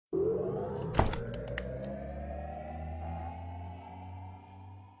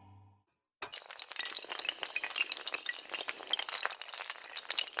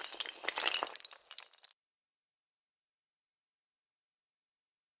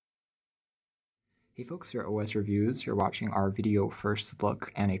Hey folks, here at OS Reviews. You're watching our video first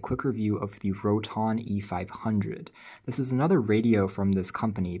look and a quick review of the Rolton E500. This is another radio from this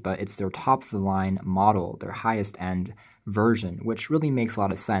company, but it's their top-of-the-line model, their highest-end version, which really makes a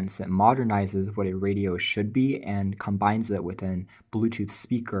lot of sense. It modernizes what a radio should be and combines it with an Bluetooth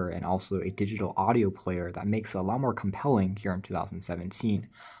speaker and also a digital audio player that makes it a lot more compelling here in 2017.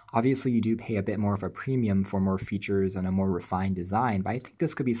 Obviously, you do pay a bit more of a premium for more features and a more refined design, but I think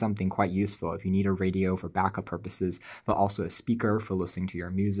this could be something quite useful if you need a radio for backup purposes, but also a speaker for listening to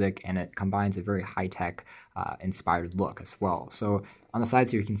your music, and it combines a very high-tech inspired look as well. So on the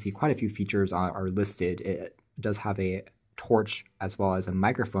sides here, you can see quite a few features are listed. It does have a torch as well as a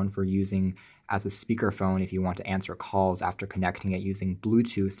microphone for using as a speakerphone if you want to answer calls after connecting it using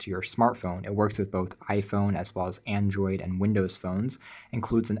Bluetooth to your smartphone. It works with both iPhone as well as Android and Windows phones.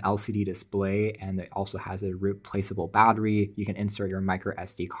 Includes an LCD display, and it also has a replaceable battery. You can insert your micro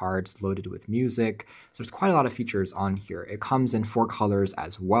SD cards loaded with music. So there's quite a lot of features on here. It comes in 4 colors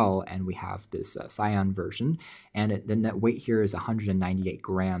as well, and we have this cyan version. And the net weight here is 198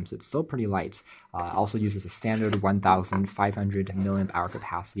 grams. It's still pretty light. Also uses a standard 1,500 milliamp hour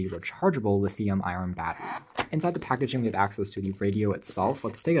capacity rechargeable lithium-ion battery. Inside the packaging, we have access to the radio itself.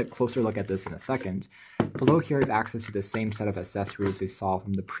 Let's take a closer look at this in a second. Below here, we have access to the same set of accessories we saw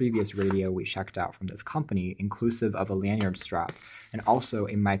from the previous radio we checked out from this company, inclusive of a lanyard strap and also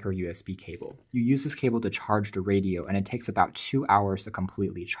a micro USB cable. You use this cable to charge the radio, and it takes about 2 hours to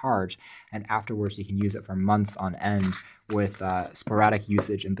completely charge, and afterwards you can use it for months on end with sporadic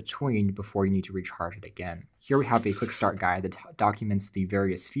usage in between before you need to recharge it again. Here we have a quick start guide that documents the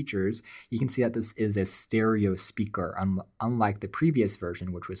various features. You can see that this is a stereo speaker, unlike the previous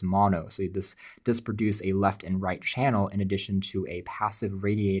version, which was mono. So this does produce a left and right channel in addition to a passive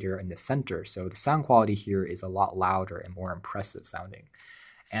radiator in the center. So the sound quality here is a lot louder and more impressive sounding.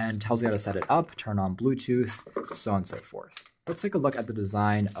 And tells you how to set it up, turn on Bluetooth, so on and so forth. Let's take a look at the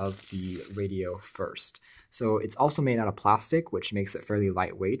design of the radio first. So it's also made out of plastic, which makes it fairly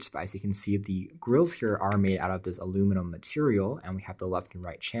lightweight, but as you can see, the grills here are made out of this aluminum material, and we have the left and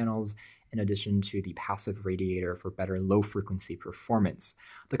right channels, in addition to the passive radiator for better low-frequency performance.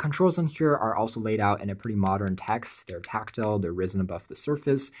 The controls on here are also laid out in a pretty modern text. They're tactile, they're risen above the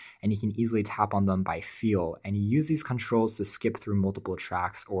surface, and you can easily tap on them by feel. And you use these controls to skip through multiple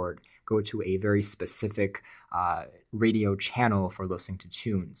tracks or go to a very specific radio channel for listening to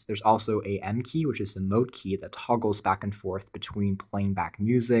tunes. There's also a M key, which is the mode key that toggles back and forth between playing back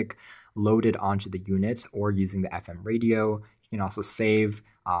music loaded onto the unit or using the FM radio. You can also save.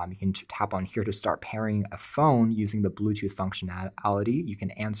 You can tap on here to start pairing a phone using the Bluetooth functionality. You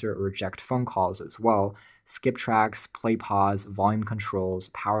can answer or reject phone calls as well. Skip tracks, play pause, volume controls,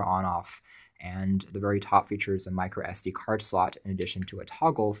 power on off, and the very top features a micro SD card slot in addition to a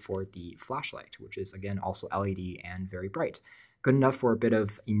toggle for the flashlight, which is again also LED and very bright. Good enough for a bit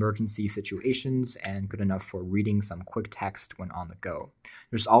of emergency situations and good enough for reading some quick text when on the go.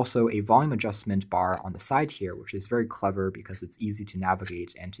 There's also a volume adjustment bar on the side here, which is very clever because it's easy to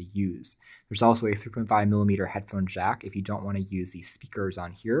navigate and to use. There's also a 3.5mm headphone jack if you don't want to use these speakers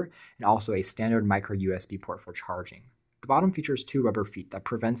on here, and also a standard micro USB port for charging. The bottom features 2 rubber feet that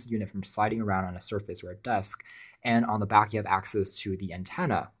prevents the unit from sliding around on a surface or a desk, and on the back you have access to the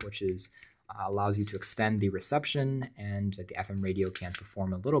antenna, which is allows you to extend the reception, and the FM radio can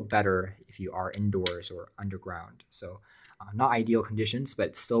perform a little better if you are indoors or underground. So not ideal conditions, but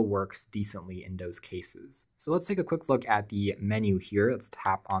it still works decently in those cases. So let's take a quick look at the menu here. Let's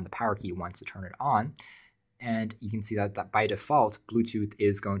tap on the power key once to turn it on. And you can see that by default, Bluetooth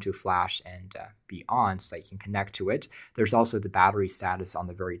is going to flash and be on so that you can connect to it. There's also the battery status on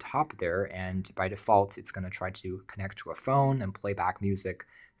the very top there, and by default, it's going to try to connect to a phone and play back music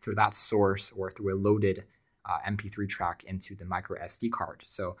through that source or through a loaded MP3 track into the micro SD card.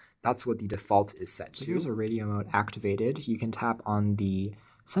 So that's what the default is set to. Here's a radio mode activated. You can tap on the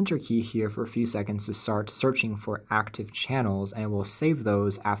center key here for a few seconds to start searching for active channels, and it will save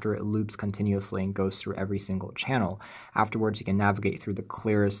those after it loops continuously and goes through every single channel. Afterwards, you can navigate through the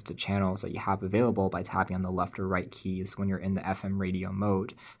clearest channels that you have available by tapping on the left or right keys when you're in the FM radio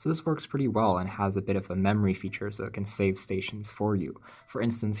mode. So this works pretty well and has a bit of a memory feature so it can save stations for you. For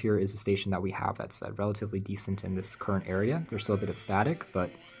instance, here is a station that we have that's relatively decent in this current area. There's still a bit of static, but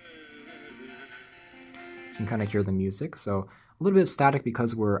you can kind of hear the music. So a little bit of static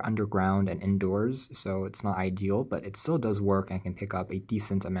because we're underground and indoors, so it's not ideal, but it still does work and can pick up a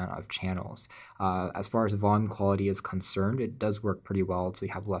decent amount of channels. As far as the volume quality is concerned, it does work pretty well, so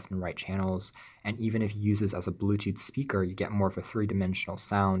you have left and right channels, and even if you use this as a Bluetooth speaker, you get more of a three-dimensional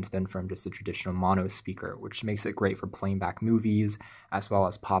sound than from just a traditional mono speaker, which makes it great for playing back movies, as well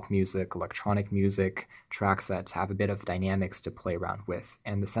as pop music, electronic music, tracks that have a bit of dynamics to play around with.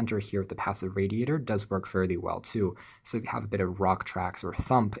 And the center here with the passive radiator does work fairly well too. So if you have a bit of rock tracks or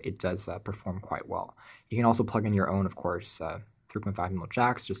thump, it does perform quite well. You can also plug in your own, of course, 3.5mm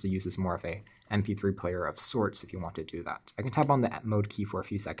jacks just to use as more of a MP3 player of sorts if you want to do that. I can tap on the mode key for a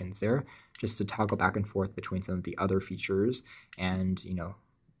few seconds there just to toggle back and forth between some of the other features and,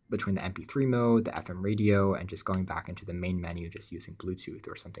 between the MP3 mode, the FM radio, and just going back into the main menu just using Bluetooth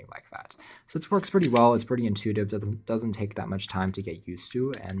or something like that. So it works pretty well. It's pretty intuitive. It doesn't take that much time to get used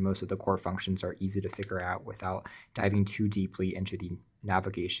to, and most of the core functions are easy to figure out without diving too deeply into the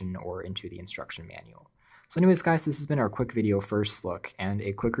navigation or into the instruction manual. So anyways, guys, this has been our quick video first look and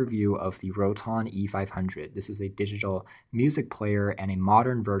a quick review of the Rolton E500. This is a digital music player and a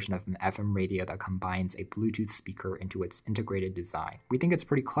modern version of an FM radio that combines a Bluetooth speaker into its integrated design. We think it's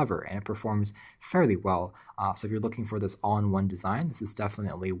pretty clever and it performs fairly well. So if you're looking for this all-in-one design, this is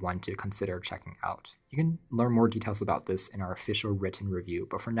definitely one to consider checking out. You can learn more details about this in our official written review,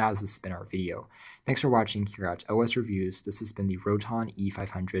 but for now, this has been our video. Thanks for watching here at OS Reviews. This has been the Rolton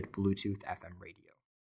E500 Bluetooth FM radio.